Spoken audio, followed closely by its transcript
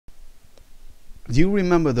Do you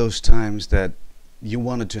remember those times that you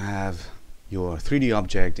wanted to have your 3D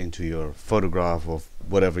object into your photograph of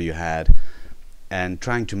whatever you had, and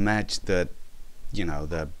trying to match that, you know,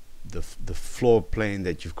 the floor plane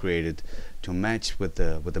that you've created to match with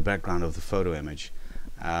the background of the photo image?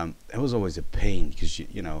 It was always a pain, because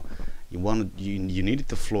you know, you needed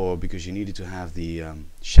the floor because you needed to have the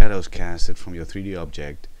shadows casted from your 3D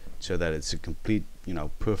object so that it's a complete, you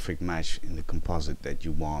know, perfect match in the composite that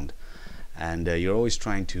you want. And you're always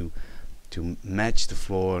trying to match the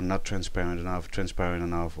floor, not transparent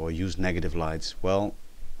enough, or use negative lights. Well,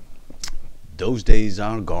 those days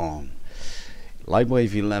are gone.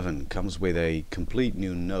 Lightwave 11 comes with a complete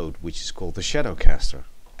new node, which is called the ShadowCaster,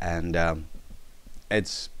 and I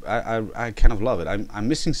kind of love it. I'm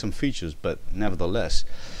missing some features, but nevertheless,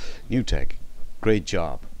 new tech, great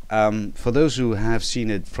job. For those who have seen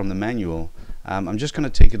it from the manual, I'm just going to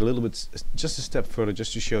take it a little bit, just a step further,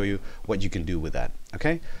 just to show you what you can do with that.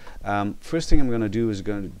 Okay. First thing I'm going to do is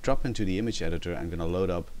going to drop into the image editor. I'm going to load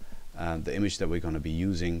up the image that we're going to be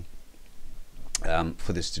using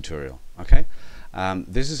for this tutorial. Okay.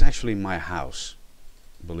 This is actually my house,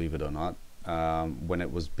 believe it or not, when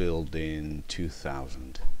it was built in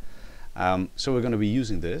 2000. So we're going to be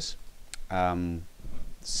using this,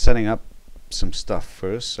 setting up some stuff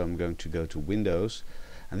first. So I'm going to go to Windows,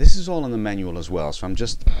 and this is all in the manual as well. So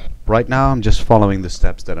right now I'm just following the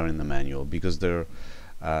steps that are in the manual because they're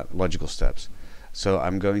logical steps. So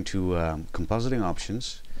I'm going to compositing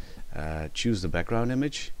options, choose the background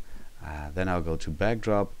image, then I'll go to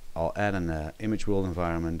backdrop. I'll add an image world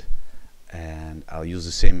environment, and I'll use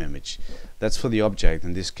the same image. That's for the object.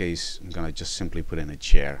 In this case, I'm gonna just simply put in a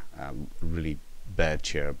chair, really bad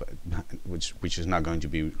chair, but which is not going to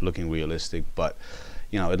be looking realistic, but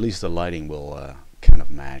you know, at least the lighting will kind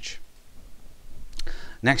of match.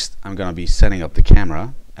 Next, I'm gonna be setting up the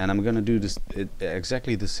camera, and I'm gonna do this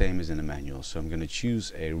exactly the same as in the manual. So I'm gonna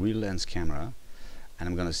choose a real lens camera, and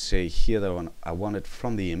I'm gonna say here that I want it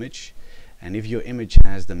from the image. And if your image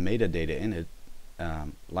has the metadata in it,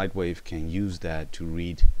 Lightwave can use that to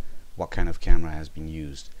read what kind of camera has been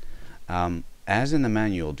used. As in the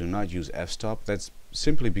manual, do not use f-stop. That's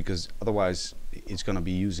simply because otherwise it's going to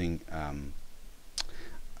be using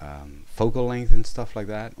focal length and stuff like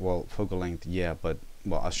that. Well, focal length, yeah, but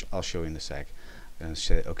well, I'll show you in a sec. I'm going to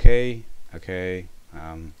say okay.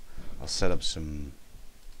 I'll set up some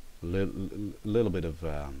little bit of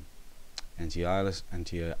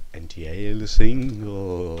anti-aliasing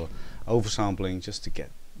or oversampling, just to get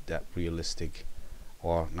that realistic,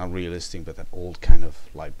 or not realistic, but that old kind of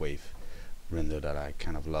Lightwave render that I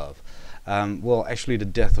kind of love. Well, actually, the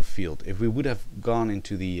depth of field. If we would have gone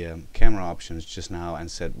into the camera options just now and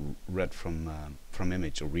said read from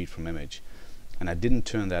image or read from image, and I didn't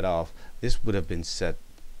turn that off, this would have been set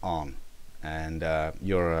on, and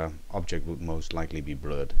your object would most likely be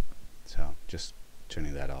blurred. So just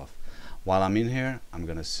turning that off. While I'm in here, I'm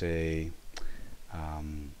gonna say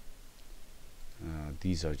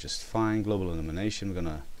these are just fine. Global illumination, we're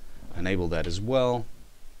gonna enable that as well.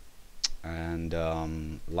 And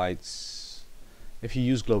lights, if you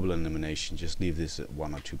use global illumination, just leave this at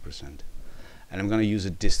 1 or 2%. And I'm gonna use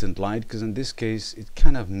a distant light, because in this case it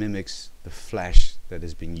kind of mimics the flash that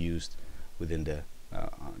has been used within the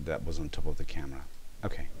that was on top of the camera.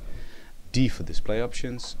 Okay, D for display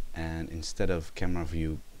options, and instead of camera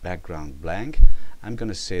view background blank, I'm going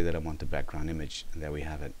to say that I want the background image, and there we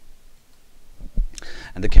have it.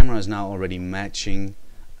 And the camera is now already matching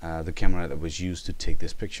the camera that was used to take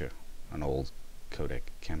this picture, an old Kodak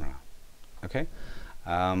camera. Okay,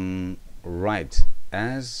 right,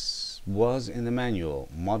 as was in the manual,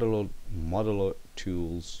 modular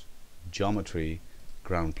tools, geometry,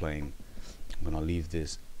 ground plane. I'm going to leave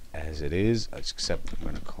this as it is, except I'm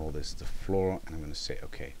going to call this the floor, and I'm going to say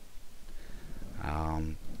okay.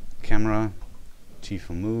 Camera, T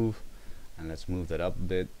for move, and let's move that up a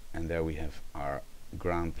bit, and there we have our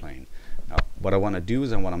ground plane. Now what I want to do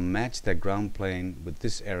is I want to match that ground plane with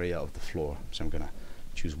this area of the floor. So I'm going to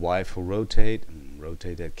choose Y for rotate, and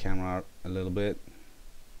rotate that camera a little bit.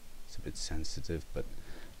 It's a bit sensitive, but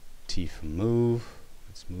T for move,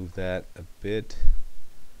 let's move that a bit,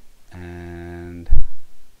 and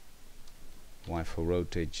Y for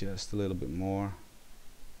rotate just a little bit more.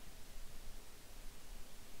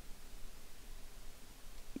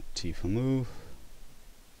 T for move.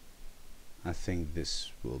 I think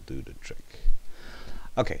this will do the trick.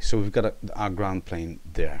 Okay, so we've got our ground plane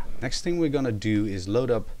there. Next thing we're gonna do is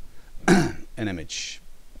load up an image.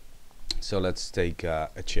 So let's take a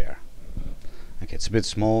chair. Okay, it's a bit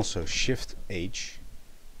small, so Shift H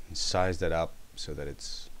and size that up so that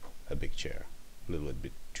it's a big chair, a little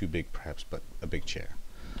bit too big perhaps, but a big chair.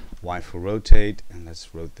 Y for rotate, and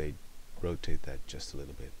let's rotate that just a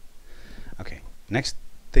little bit. Okay, next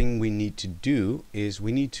thing we need to do is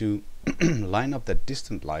we need to line up that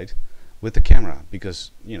distant light with the camera, because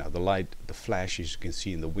you know the light, the flash, as you can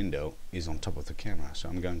see in the window, is on top of the camera. So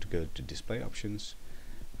I'm going to go to display options.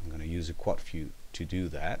 I'm going to use a quad view to do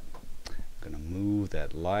that. I'm going to move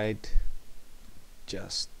that light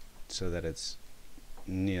just so that it's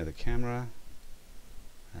near the camera,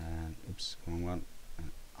 and oops, wrong one,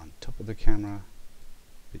 on top of the camera,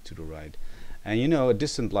 a bit to the right. And you know, a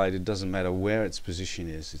distant light, it doesn't matter where its position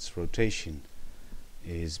is, its rotation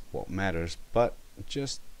is what matters, but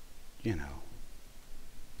just, you know,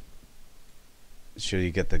 so you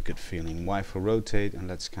get that good feeling. Y for rotate, and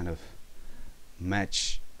let's kind of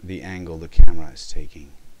match the angle the camera is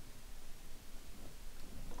taking.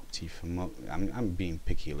 T for I'm being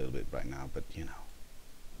picky a little bit right now, but you know,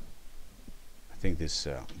 I think this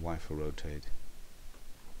Y for rotate,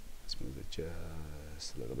 let's move it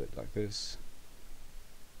just a little bit like this.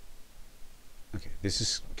 Okay, this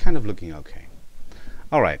is kind of looking okay.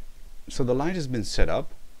 Alright, so the light has been set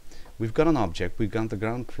up. We've got an object, we've got the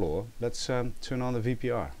ground floor. Let's turn on the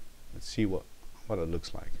VPR. Let's see what it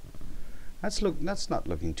looks like. That's not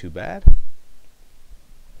looking too bad.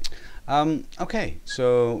 Okay,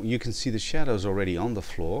 so you can see the shadows already on the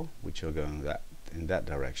floor, which are going in that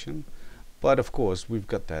direction. But of course, we've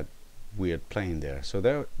got that weird plane there.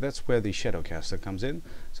 So that's where the ShadowCaster comes in.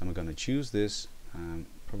 So I'm going to choose this. I'm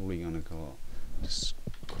probably going to just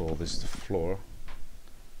call this the floor.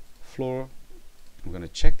 I'm going to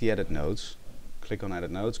check the edit nodes. Click on edit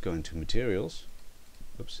nodes, go into materials.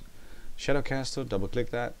 Oops. ShadowCaster, double click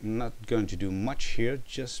that. I'm not going to do much here,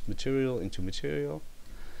 just material into material.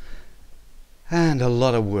 And a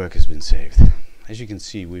lot of work has been saved. As you can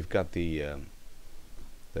see, we've got the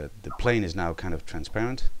plane is now kind of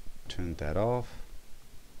transparent. Turn that off.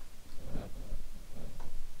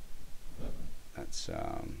 Let's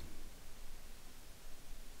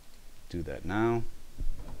do that now.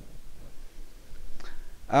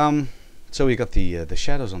 So we got the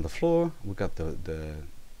shadows on the floor. We got the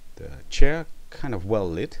chair kind of well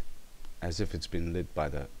lit, as if it's been lit by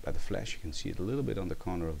the flash. You can see it a little bit on the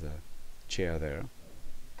corner of the chair there.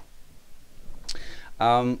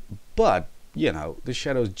 But you know, the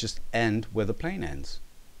shadows just end where the plane ends,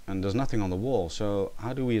 and there's nothing on the wall. So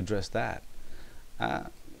how do we address that?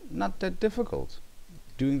 Not that difficult.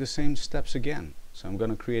 Doing the same steps again. So I'm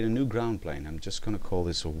going to create a new ground plane. I'm just going to call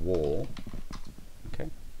this a wall.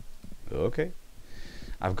 Okay,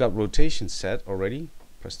 I've got rotation set already.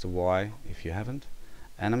 Press the Y if you haven't,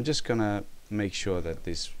 and I'm just gonna make sure that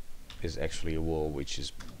this is actually a wall which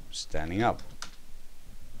is standing up.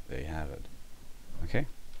 There you have it. Okay,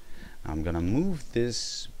 I'm gonna move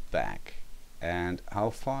this back. And how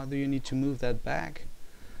far do you need to move that back?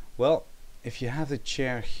 Well, if you have the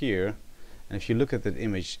chair here, and if you look at that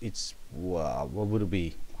image, it's, well, what would it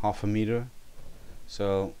be, half a meter?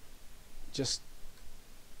 So just,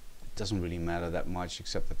 doesn't really matter that much,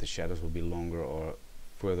 except that the shadows will be longer or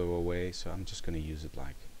further away. So I'm just going to use it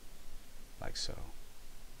like so.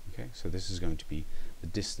 Okay, so this is going to be the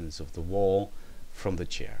distance of the wall from the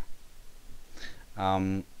chair,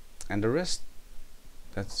 and the rest,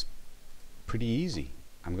 that's pretty easy.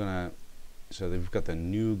 So we've got the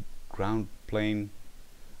new ground plane.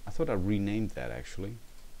 I thought I renamed that actually.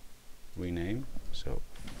 Rename, so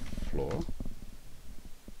floor.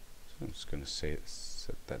 So I'm just going to set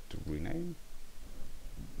that to rename.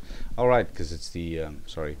 Alright, because it's the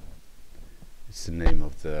sorry, it's the name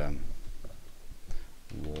of the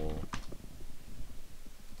wall.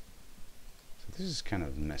 So this is kind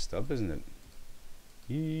of messed up, isn't it?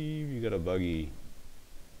 You got a buggy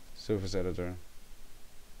surface editor.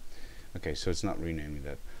 Okay, so it's not renaming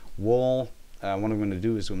that wall. What I'm going to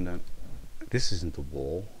do is this isn't the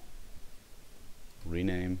wall.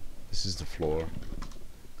 Rename. This is the floor.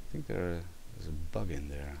 I think there's a bug in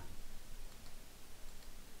there.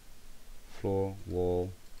 Floor,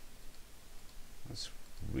 wall. That's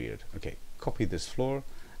weird. Okay, copy this floor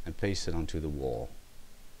and paste it onto the wall.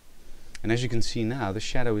 And as you can see now, the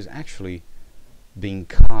shadow is actually being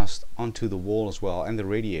cast onto the wall as well, and the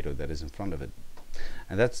radiator that is in front of it.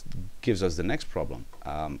 And that gives us the next problem.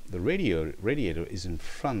 The radiator is in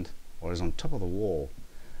front, or is on top of the wall,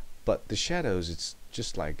 but the shadows, it's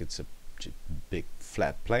just like it's a big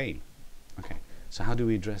flat plane. Okay, so how do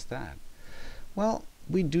we address that? Well,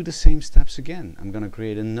 we do the same steps again. I'm going to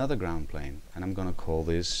create another ground plane, and I'm going to call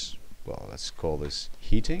this, well, let's call this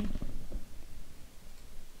heating.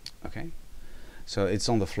 Okay, so it's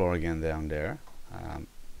on the floor again down there,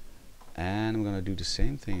 and I'm going to do the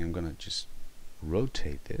same thing. I'm going to just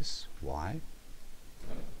rotate this Y.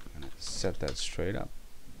 I'm going to set that straight up.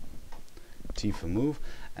 T for move,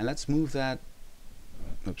 and let's move that.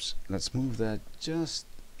 Oops, let's move that just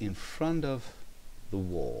in front of the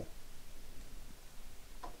wall.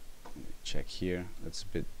 Check here, that's a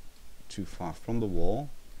bit too far from the wall,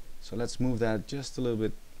 so let's move that just a little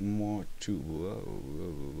bit more to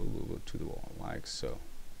the wall, like so.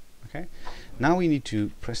 Okay, now we need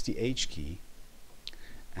to press the H key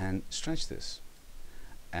and stretch this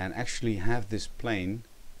and actually have this plane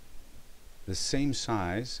the same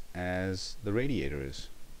size as the radiator is.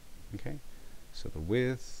 Okay, so the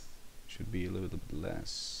width should be a little bit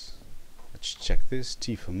less. Let's check this.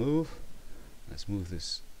 T for move. Let's move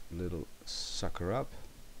this little sucker up.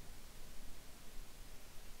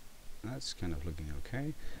 That's kind of looking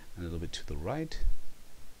okay. A little bit to the right.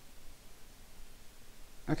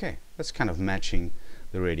 Okay, that's kind of matching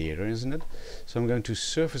the radiator, isn't it? So I'm going to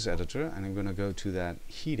surface editor and I'm going to go to that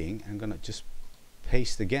heating. I'm going to just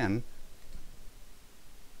paste again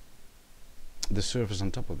the surface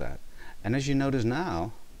on top of that. And as you notice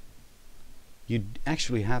now, you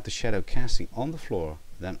actually have the shadow casting on the floor,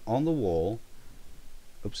 then on the wall,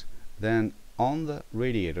 oops, then on the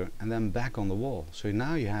radiator, and then back on the wall. So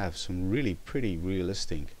now you have some really pretty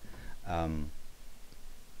realistic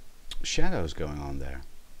shadows going on there.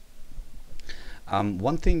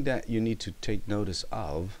 One thing that you need to take notice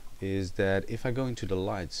of is that if I go into the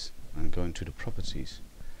lights and go into the properties,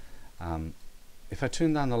 if I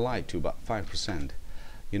turn down the light to about 5%,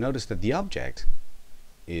 you notice that the object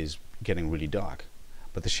is getting really dark,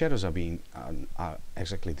 but the shadows are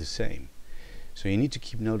exactly the same. So you need to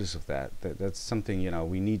keep notice of that. That's something, you know,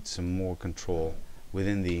 we need some more control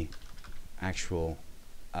within the actual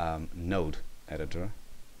node editor,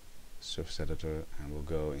 surface editor, and we'll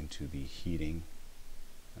go into the heating.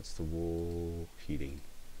 That's the wall heating.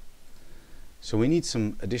 So we need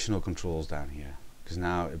some additional controls down here, because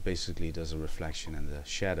now it basically does a reflection and the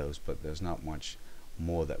shadows, but there's not much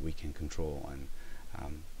more that we can control. And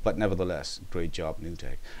but nevertheless, great job,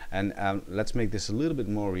 NewTek. And let's make this a little bit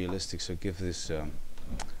more realistic. So give this a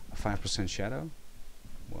 5% shadow.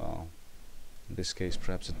 Well, in this case,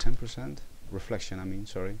 perhaps a 10% reflection. I mean,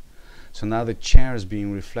 sorry. So now the chair is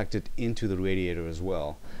being reflected into the radiator as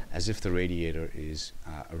well, as if the radiator is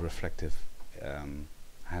a reflective,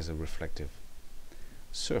 has a reflective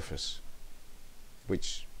surface,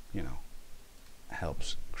 which, you know,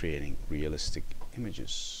 helps creating realistic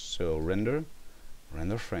images. So render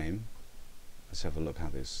frame. Let's have a look how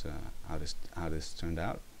this turned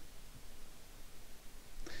out.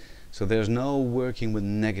 So there's no working with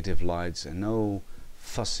negative lights and no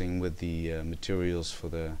fussing with the materials for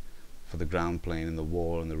the ground plane and the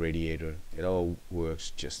wall and the radiator. It all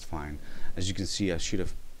works just fine. As you can see, I should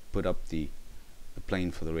have put up the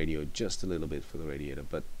plane for the radio just a little bit for the radiator,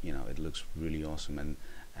 but you know, it looks really awesome, and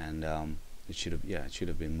it should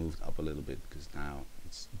have been moved up a little bit because now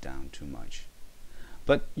it's down too much.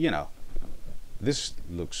 But you know, this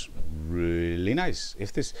looks really nice.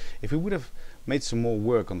 If we would have made some more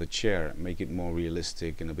work on the chair, make it more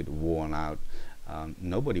realistic and a bit worn out,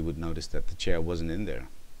 nobody would notice that the chair wasn't in there.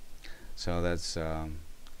 So that's a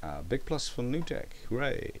big plus for NewTek.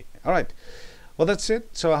 Hooray! All right, well that's it.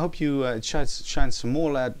 So I hope you it shines some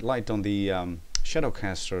more light on the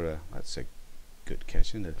ShadowCaster. That's a good catch,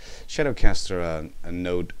 isn't it? ShadowCaster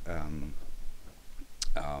node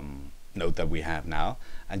node that we have now,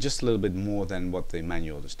 and just a little bit more than what the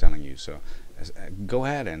manual is telling you. So go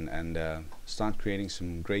ahead and start creating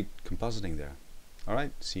some great compositing there. All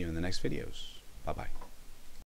right, see you in the next videos. Bye bye.